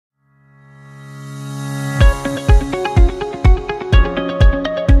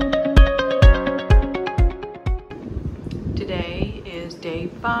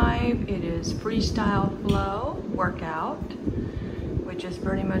is Freestyle Flow workout, which is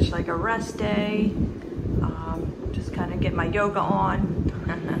pretty much like a rest day. Just kind of get my yoga on,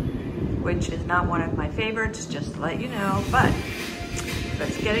 which is not one of my favorites, just to let you know, but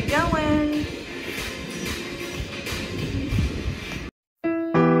let's get it going.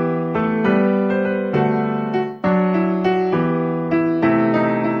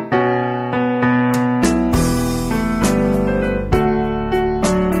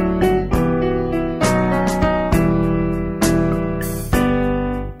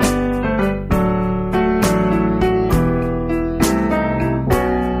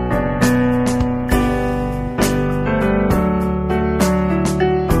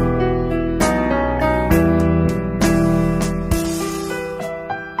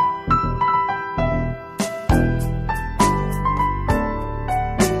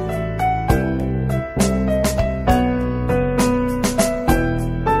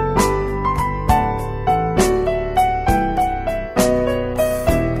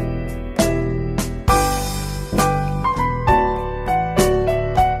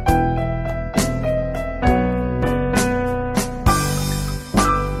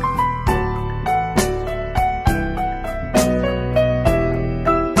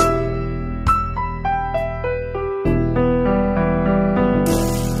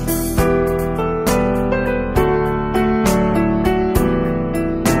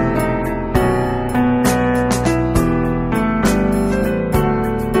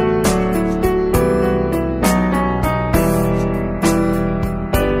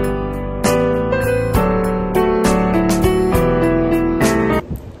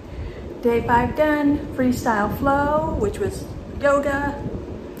 Day 5 done, Freestyle Flow, which was yoga.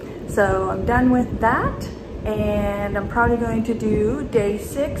 So I'm done with that, and I'm probably going to do day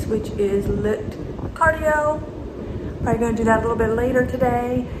 6, which is lit cardio. Probably going to do that a little bit later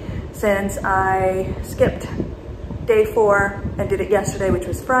today, since I skipped day 4 and did it yesterday, which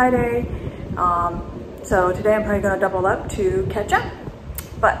was Friday. So today I'm probably going to double up to catch up,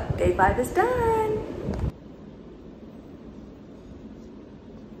 but day 5 is done.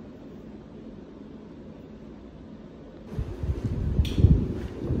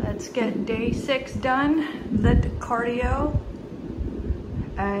 Let's get day 6 done, lit cardio.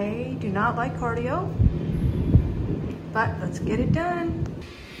 I do not like cardio, but let's get it done.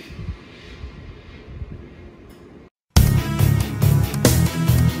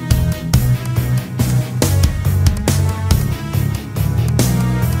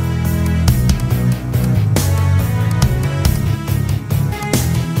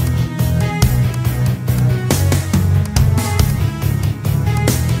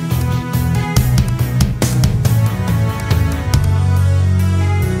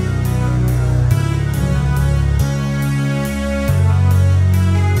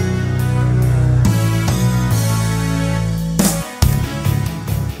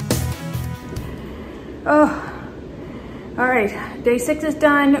 Oh, all right, day 6 is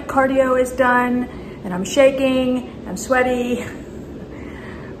done, cardio is done, and I'm shaking, I'm sweaty,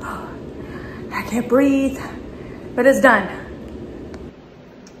 I can't breathe, but it's done.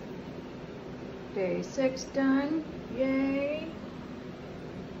 Day 6 done, yay.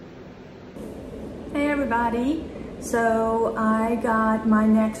 Hey everybody, so I got my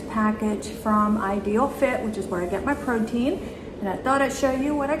next package from Ideal Fit, which is where I get my protein, and I thought I'd show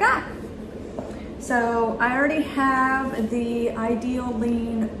you what I got. So I already have the Ideal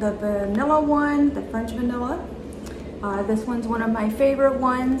Lean, the vanilla one, the French vanilla. This one's one of my favorite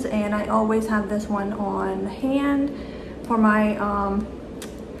ones, and I always have this one on hand for my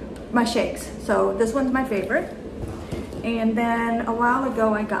my shakes. So this one's my favorite. And then a while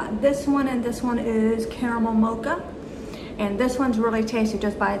ago I got this one, and this one is caramel mocha. And this one's really tasty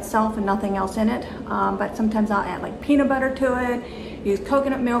just by itself and nothing else in it. But sometimes I'll add like peanut butter to it, use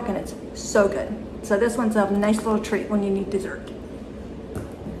coconut milk, and it's so good. So this one's a nice little treat when you need dessert.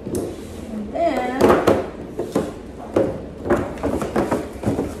 And then,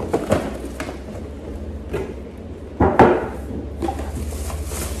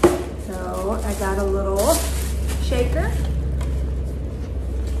 so I got a little shaker,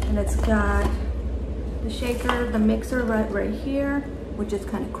 and it's got the shaker, the mixer right here, which is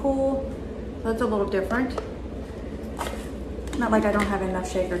kind of cool. That's a little different. Not like I don't have enough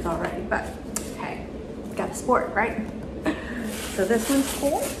shakers already, but hey, got a sport, right? So this one's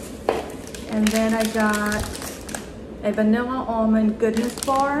cool. And then I got a vanilla almond goodness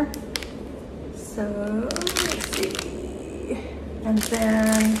bar. So let's see. And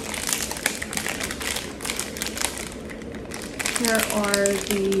then here are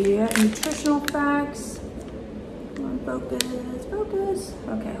the nutritional facts. Come on, focus, focus.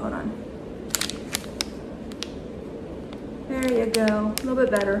 Okay, hold on. There you go, a little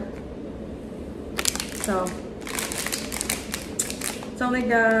bit better. So, it's only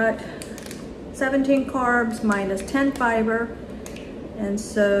got 17 carbs minus 10 fiber. And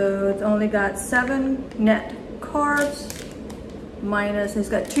so it's only got 7 net carbs minus, it's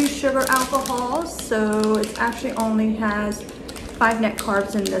got 2 sugar alcohols. So it actually only has 5 net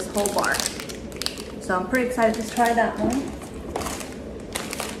carbs in this whole bar. So I'm pretty excited to try that one.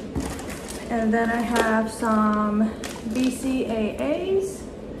 And then I have some BCAAs,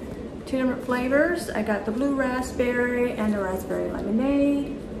 2 different flavors. I got the blue raspberry and the raspberry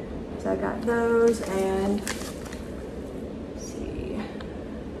lemonade. So I got those, and let's see.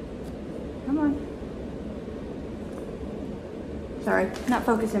 Come on. Sorry, not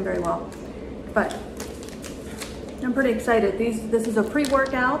focusing very well. But I'm pretty excited. This is a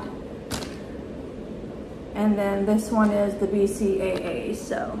pre-workout. And then this one is the BCAA,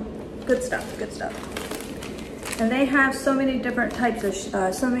 so good stuff, good stuff. And they have so many different types of,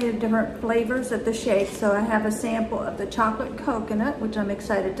 so many different flavors of the shake. So I have a sample of the chocolate coconut, which I'm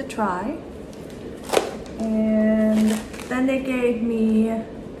excited to try. And then they gave me,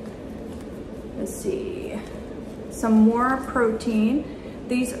 let's see, some more protein.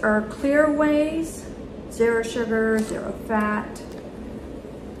 These are clear wheys, 0 sugar, 0 fat.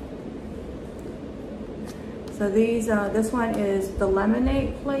 So these, this one is the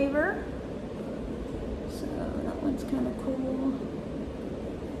lemonade flavor. So that one's kind of cool.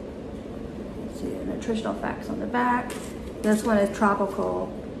 Let's see the nutritional facts on the back. This one is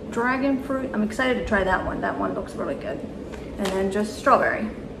tropical dragon fruit. I'm excited to try that one. That one looks really good. And then just strawberry.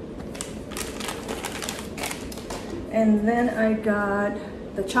 And then I got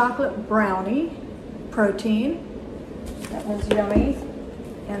the chocolate brownie protein. That one's yummy.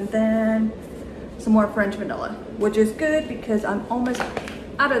 And then some more French vanilla, which is good because I'm almost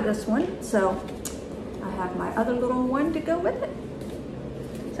out of this one. So I have my other little one to go with it.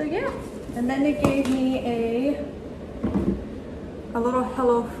 So yeah, and then they gave me a little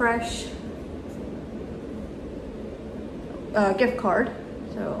HelloFresh gift card.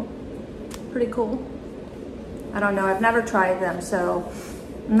 So pretty cool. I don't know, I've never tried them, so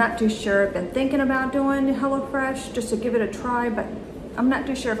I'm not too sure. I've been thinking about doing HelloFresh just to give it a try, but I'm not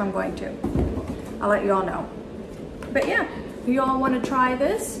too sure if I'm going to. I'll let you all know. But yeah, if you all want to try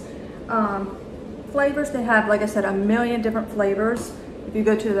this, flavors, they have, like I said, a million different flavors. If you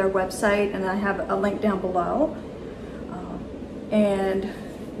go to their website, and I have a link down below, and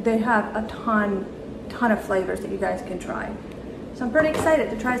they have a ton of flavors that you guys can try. So I'm pretty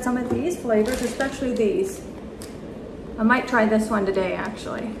excited to try some of these flavors, especially these. I might try this one today,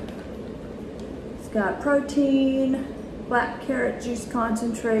 actually. It's got protein, black carrot juice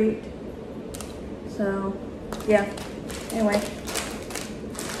concentrate. So yeah, anyway,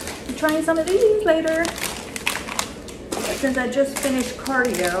 I'm trying some of these later. But since I just finished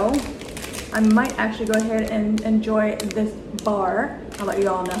cardio, I might actually go ahead and enjoy this bar. I'll let you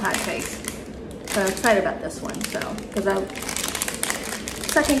all know how it tastes. So I'm excited about this one, so, because I'm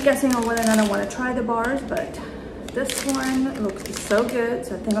second guessing on whether or not I want to try the bars, but this one looks so good,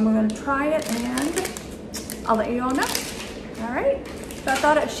 so I think I'm going to try it, and I'll let you all know. All right. So I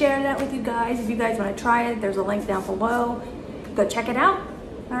thought I'd share that with you guys. If you guys want to try it, there's a link down below. Go check it out.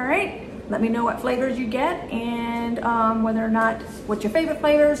 All right. Let me know what flavors you get, and whether or not, what's your favorite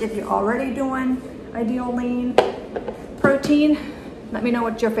flavors. If you're already doing Ideal Lean protein, let me know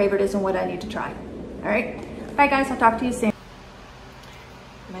what your favorite is and what I need to try. All right. Bye guys, I'll talk to you soon.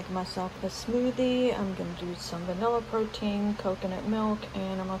 Make myself a smoothie. I'm gonna do some vanilla protein, coconut milk,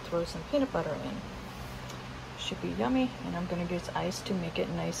 and I'm gonna throw some peanut butter in. Should be yummy, and I'm gonna use ice to make it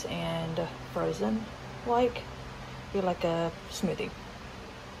nice and frozen, like be like a smoothie.